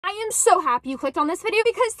I am so happy you clicked on this video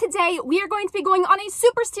because today we are going to be going on a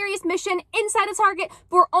super serious mission inside a Target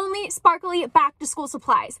for only sparkly back to school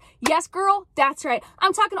supplies. Yes, girl, that's right.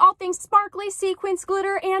 I'm talking all things sparkly, sequins,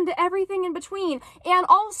 glitter, and everything in between. And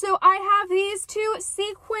also I have these two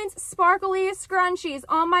sequins sparkly scrunchies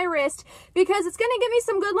on my wrist because it's going to give me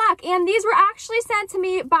some good luck. And these were actually sent to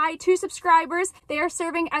me by 2 subscribers. They are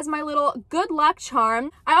serving as my little good luck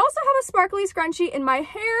charm. I also have a sparkly scrunchie in my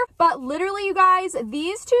hair, but literally you guys,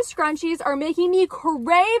 these 2 scrunchies are making me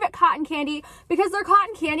crave cotton candy because they're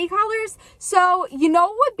cotton candy colors. So you know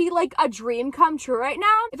what would be like a dream come true right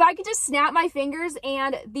now? If I could just snap my fingers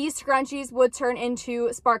and these scrunchies would turn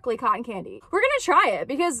into sparkly cotton candy. We're gonna try it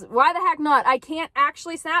because why the heck not? I can't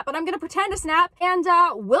actually snap, but I'm gonna pretend to snap and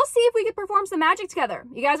we'll see if we can perform some magic together.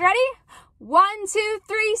 You guys ready? 1, 2,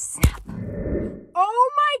 3, snap.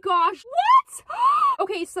 Oh my gosh, what?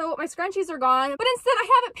 Okay, so my scrunchies are gone, but instead I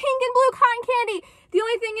have it pink and blue cotton candy. The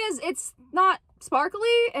only thing is it's not sparkly,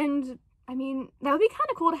 and I mean, that would be kind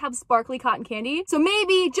of cool to have sparkly cotton candy. So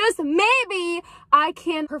maybe, just maybe, I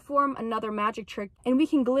can perform another magic trick and we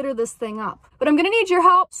can glitter this thing up. But I'm gonna need your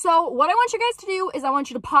help. So what I want you guys to do is I want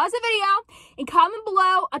you to pause the video and comment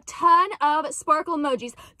below a ton of sparkle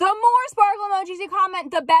emojis. The more sparkle emojis you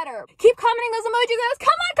comment, the better. Keep commenting those emojis, guys.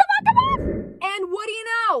 Come on, come on, come on. And what do you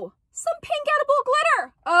know? Some pink edible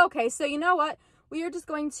glitter. Okay, so you know what? We are just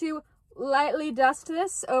going to lightly dust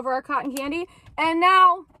this over our cotton candy. And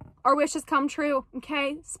now our wish has come true,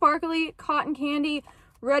 okay? Sparkly cotton candy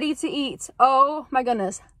ready to eat. Oh my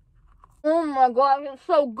goodness. Oh my god, it's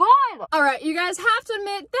so good. All right, you guys have to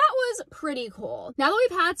admit that was pretty cool. Now that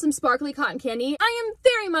we've had some sparkly cotton candy, I am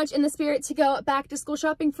very much in the spirit to go back to school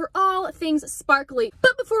shopping for all things sparkly.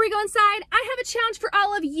 But before we go inside, I have a challenge for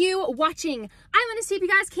all of you watching. I want to see if you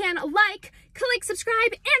guys can like, click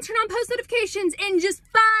subscribe, and turn on post notifications in just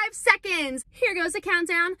 5 seconds. Here goes the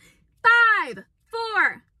countdown. 5,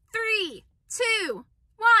 4, 3, 2,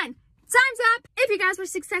 1. Time's up. If you guys were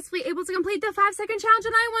successfully able to complete the 5-second challenge,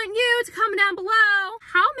 and I want you to comment down below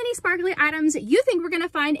how many sparkly items you think we're gonna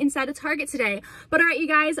find inside a Target today. But all right, you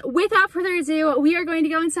guys, without further ado, we are going to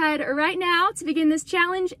go inside right now to begin this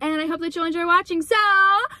challenge, and I hope that you'll enjoy watching. So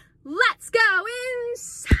let's go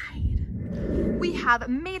inside. We have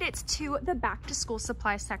made it to the back to school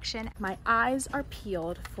supply section. My eyes are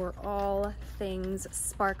peeled for all things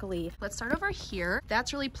sparkly. Let's start over here.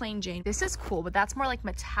 That's really plain Jane. This is cool, but that's more like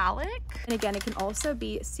metallic. And again, it can also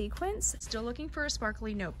be sequins. Still looking for a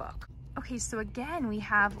sparkly notebook. Okay, so again, we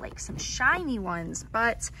have like some shiny ones,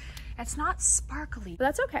 but it's not sparkly. But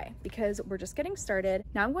that's okay because we're just getting started.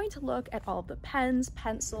 Now I'm going to look at all of the pens,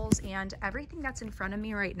 pencils, and everything that's in front of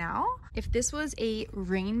me right now. If this was a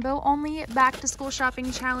rainbow only back to school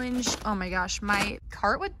shopping challenge, oh my gosh, my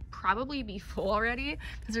cart would probably be full already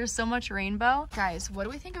because there's so much rainbow. Guys, what do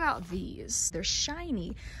we think about these? They're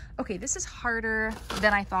shiny. Okay, this is harder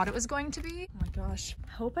than I thought it was going to be. Oh my gosh,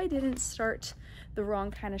 hope I didn't start the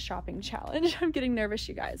wrong kind of shopping challenge. I'm getting nervous,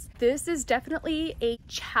 you guys. This is definitely a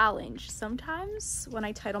challenge. Sometimes when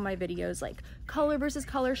I title my videos like color versus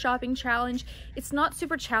color shopping challenge, it's not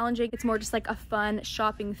super challenging. It's more just like a fun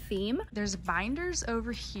shopping theme. There's binders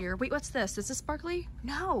over here. Wait, what's this? Is this sparkly?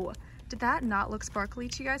 No. Did that not look sparkly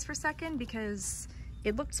to you guys for a second? Because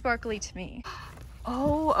it looked sparkly to me.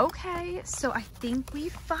 Oh, okay. So I think we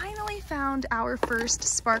finally found our first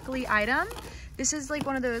sparkly item. This is like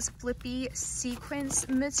one of those flippy sequence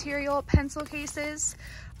material pencil cases.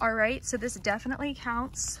 All right, so this definitely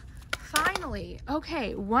counts. Finally,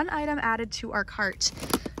 okay, 1 item added to our cart.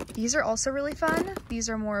 These are also really fun. These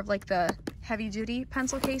are more of like the heavy duty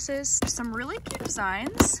pencil cases. Some really cute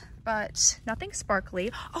designs, but nothing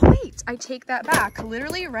sparkly. Oh wait, I take that back.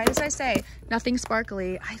 Literally right as I say, nothing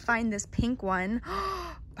sparkly. I find this pink one.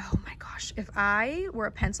 Oh my gosh, if I were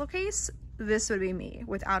a pencil case, this would be me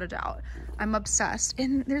without a doubt. I'm obsessed.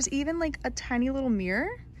 And there's even like a tiny little mirror.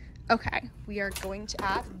 Okay, we are going to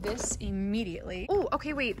add this immediately. Oh,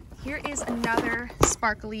 okay, wait. Here is another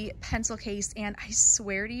sparkly pencil case, and I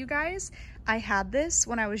swear to you guys, I had this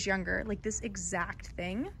when I was younger, like this exact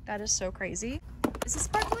thing. That is so crazy. Is this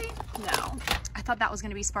sparkly? No. I thought that was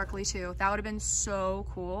gonna be sparkly too. That would have been so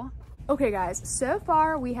cool. Okay guys, so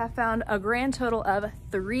far we have found a grand total of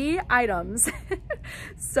 3 items.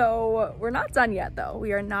 So we're not done yet though.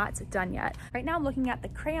 We are not done yet. Right now I'm looking at the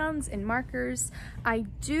crayons and markers. I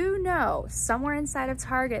do know somewhere inside of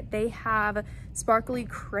Target they have sparkly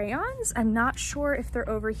crayons. I'm not sure if they're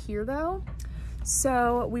over here though.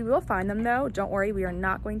 So we will find them though. Don't worry, we are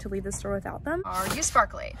not going to leave the store without them. Are you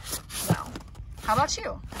sparkly? No. How about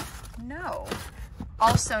you? No.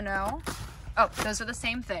 Also no. Oh, those are the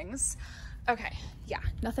same things. Okay, yeah,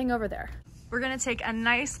 nothing over there. We're gonna take a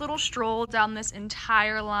nice little stroll down this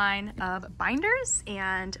entire line of binders,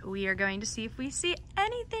 and we are going to see if we see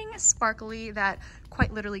anything sparkly that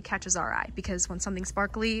quite literally catches our eye, because when something's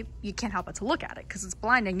sparkly, you can't help but to look at it because it's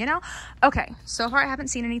blinding, you know? Okay, so far I haven't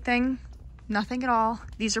seen anything. Nothing at all.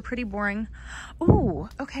 These are pretty boring. Ooh,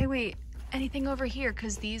 okay, wait. Anything over here?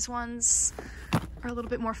 Because these ones are a little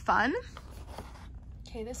bit more fun.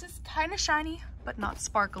 Okay, this is kind of shiny, but not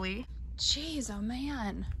sparkly. Jeez, oh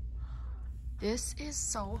man. This is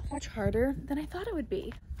so much harder than I thought it would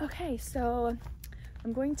be. Okay, so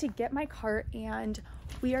I'm going to get my cart and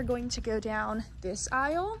we are going to go down this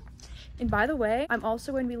aisle. And by the way, I'm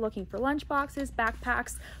also going to be looking for lunch boxes,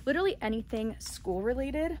 backpacks, literally anything school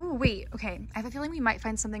related. Oh, wait, okay. I have a feeling we might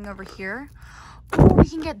find something over here. Oh, we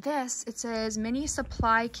can get this. It says mini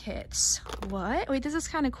supply kits. What? Wait, this is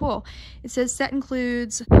kind of cool. It says set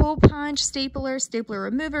includes hole punch, stapler, stapler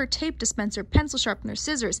remover, tape dispenser, pencil sharpener,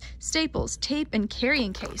 scissors, staples, tape, and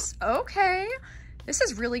carrying case. Okay. This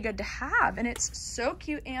is really good to have, and it's so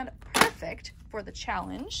cute and perfect for the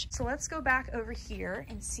challenge. So let's go back over here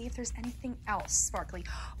and see if there's anything else sparkly.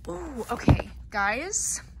 Oh, okay,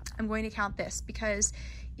 guys, I'm going to count this because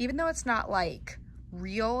even though it's not like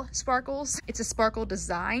real sparkles, it's a sparkle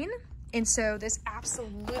design, and so this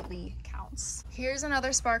absolutely counts. Here's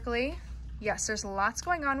another sparkly. Yes, there's lots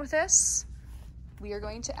going on with this. We are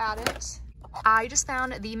going to add it. I just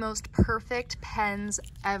found the most perfect pens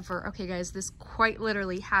ever. Okay guys, this quite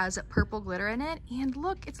literally has purple glitter in it, and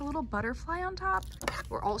look, it's a little butterfly on top.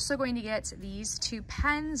 We're also going to get these two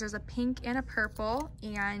pens. There's a pink and a purple,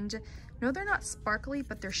 and no, they're not sparkly,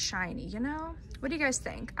 but they're shiny, you know? What do you guys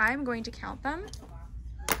think? I'm going to count them.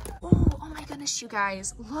 Oh my goodness, you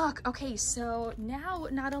guys, look. Okay, so now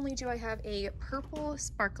not only do I have a purple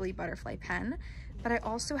sparkly butterfly pen, but I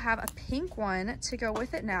also have a pink one to go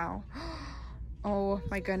with it now. Oh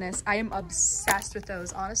my goodness, I am obsessed with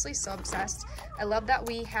those, honestly, so obsessed. I love that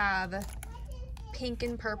we have pink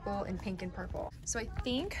and purple and pink and purple. So I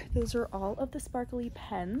think those are all of the sparkly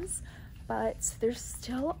pens, but there's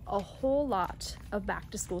still a whole lot of back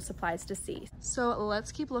to school supplies to see. So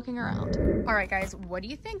let's keep looking around. All right guys, what do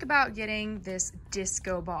you think about getting this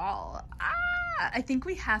disco ball? I think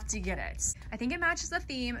we have to get it. I think it matches the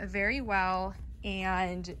theme very well,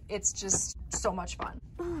 and it's just so much fun.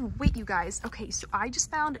 Ooh, wait, you guys. Okay, so I just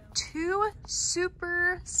found two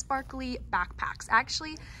super sparkly backpacks.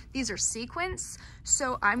 Actually, these are sequins,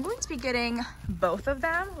 so I'm going to be getting both of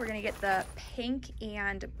them. We're gonna get the pink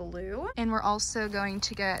and blue, and we're also going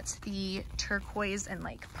to get the turquoise and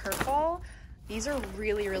like purple. These are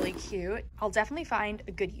really, really cute. I'll definitely find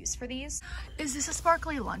a good use for these. Is this a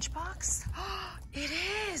sparkly lunchbox? It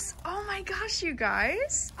is. Oh my gosh, you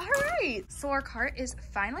guys. All right. So our cart is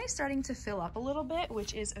finally starting to fill up a little bit,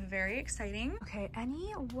 which is very exciting. Okay,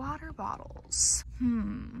 any water bottles?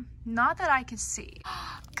 Not that I could see.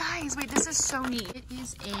 Guys, wait, this is so neat. It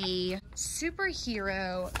is a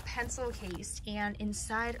superhero pencil case, and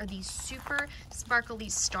inside are these super sparkly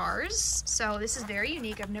stars. So this is very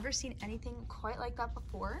unique. I've never seen anything quite like that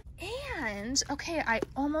before. And okay, I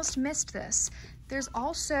almost missed this. There's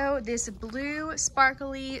also this blue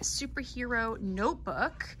sparkly superhero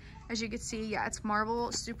notebook. As you can see, yeah, it's Marvel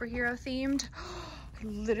superhero themed. I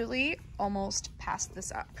literally almost passed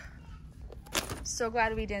this up. So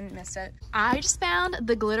glad we didn't miss it. I just found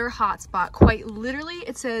the glitter hotspot. Quite literally,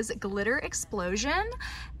 it says glitter explosion.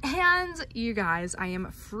 And you guys, I am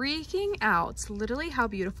freaking out. Literally, how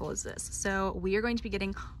beautiful is this? So we are going to be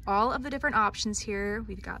getting all of the different options here.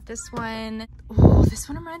 We've got this one. Oh, this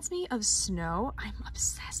one reminds me of snow. I'm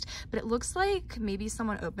obsessed, but it looks like maybe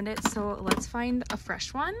someone opened it. So let's find a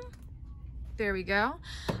fresh one. There we go.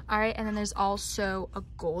 All right, and then there's also a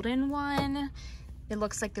golden one. It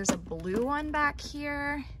looks like there's a blue one back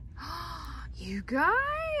here. You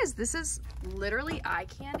guys, this is literally eye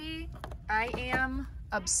candy. I am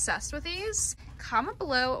obsessed with these. Comment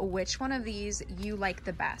below which one of these you like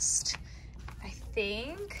the best. I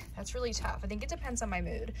think that's really tough. I think it depends on my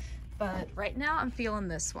mood, but right now I'm feeling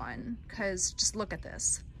this one because just look at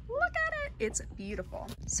this. Look at it, it's beautiful.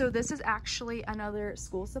 So this is actually another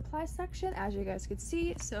school supply section, as you guys could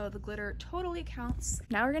see. So the glitter totally counts.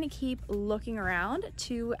 Now we're gonna keep looking around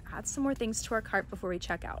to add some more things to our cart before we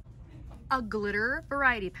check out. A glitter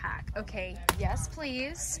variety pack. Okay, yes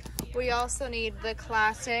please. We also need the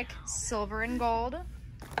classic silver and gold.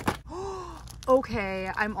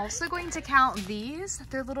 Okay, I'm also going to count these.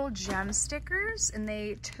 They're little gem stickers and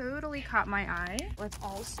they totally caught my eye. Let's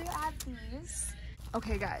also add these.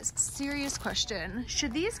 Okay guys, serious question.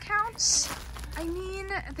 Should these count? I mean,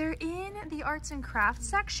 they're in the arts and crafts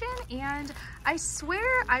section, and I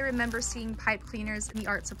swear I remember seeing pipe cleaners in the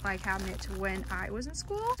art supply cabinet when I was in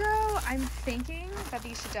school. So I'm thinking that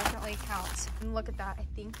these should definitely count. And look at that, I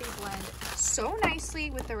think they blend so nicely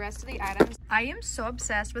with the rest of the items. I am so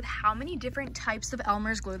obsessed with how many different types of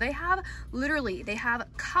Elmer's glue they have. Literally, they have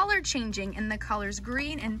color changing in the colors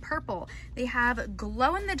green and purple. They have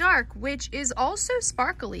glow in the dark, which is also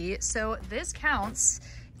sparkly, so this counts.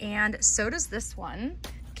 And so does this one.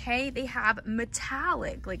 Okay, they have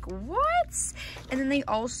metallic, like what? And then they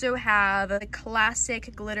also have the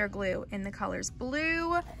classic glitter glue in the colors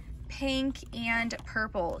blue, pink, and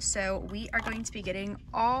purple. So we are going to be getting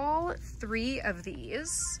all 3 of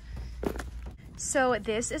these. So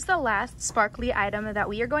this is the last sparkly item that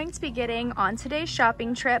we are going to be getting on today's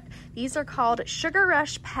shopping trip. These are called Sugar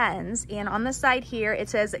Rush pens, and on the side here it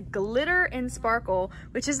says glitter and sparkle,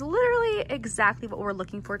 which is literally exactly what we're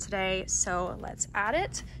looking for today. So let's add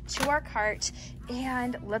it to our cart,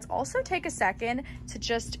 and let's also take a second to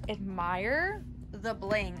just admire the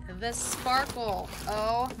bling, the sparkle.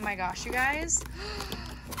 Oh my gosh, you guys,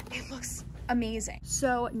 it looks amazing.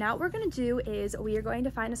 So now what we're gonna do is we are going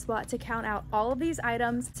to find a spot to count out all of these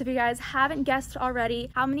items. So if you guys haven't guessed already,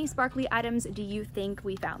 how many sparkly items do you think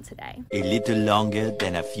we found today? A little longer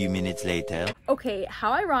than a few minutes later. Okay,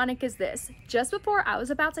 how ironic is this? Just before I was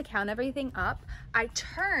about to count everything up, I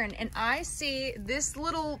turn and I see this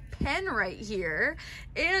little pen right here,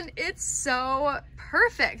 and it's so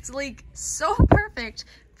perfect, like so perfect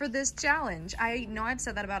for this challenge. I know I've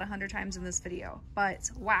said that about 100 times in this video, but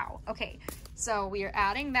wow. Okay, so we are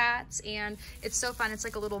adding that, and it's so fun. It's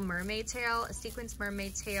like a little mermaid tail, a sequins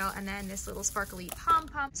mermaid tail, and then this little sparkly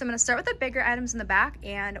pom-pom. So I'm gonna start with the bigger items in the back,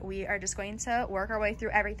 and we are just going to work our way through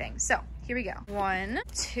everything. So here we go. 1,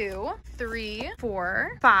 2, 3,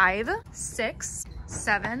 4, 5, 6,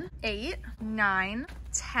 7, 8, 9,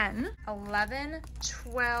 10, 11,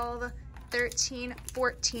 12, 13,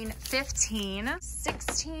 14, 15,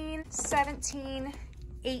 16, 17,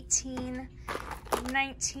 18,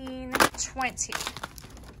 19, 20,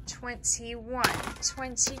 21,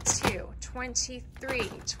 22, 23,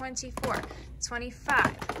 24,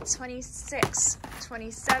 25, 26,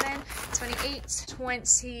 27, 28,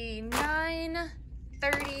 29,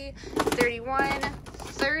 30, 31,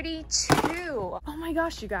 32. Oh my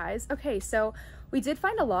gosh, you guys. Okay, so we did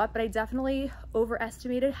find a lot, but I definitely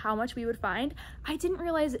overestimated how much we would find. I didn't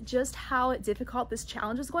realize just how difficult this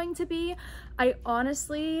challenge was going to be. I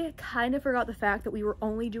honestly kind of forgot the fact that we were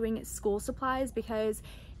only doing school supplies, because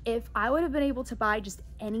if I would have been able to buy just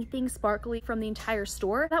anything sparkly from the entire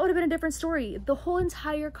store, that would have been a different story. The whole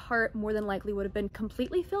entire cart more than likely would have been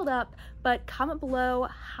completely filled up. But comment below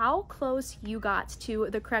how close you got to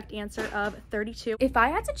the correct answer of 32. If I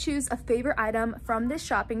had to choose a favorite item from this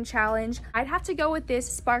shopping challenge, I'd have to go with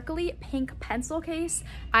this sparkly pink pencil case.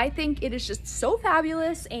 I think it is just so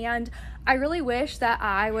fabulous, and I really wish that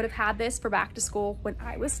I would have had this for back to school when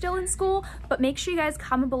I was still in school. But make sure you guys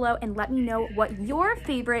comment below and let me know what your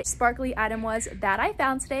favorite sparkly item was that I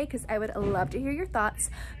found today, because I would love to hear your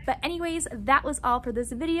thoughts. But anyways, that was all for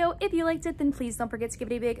this video. If you liked it, then please don't forget to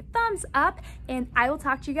give it a big thumbs up, and I will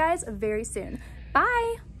talk to you guys very soon.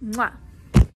 Bye! Mwah!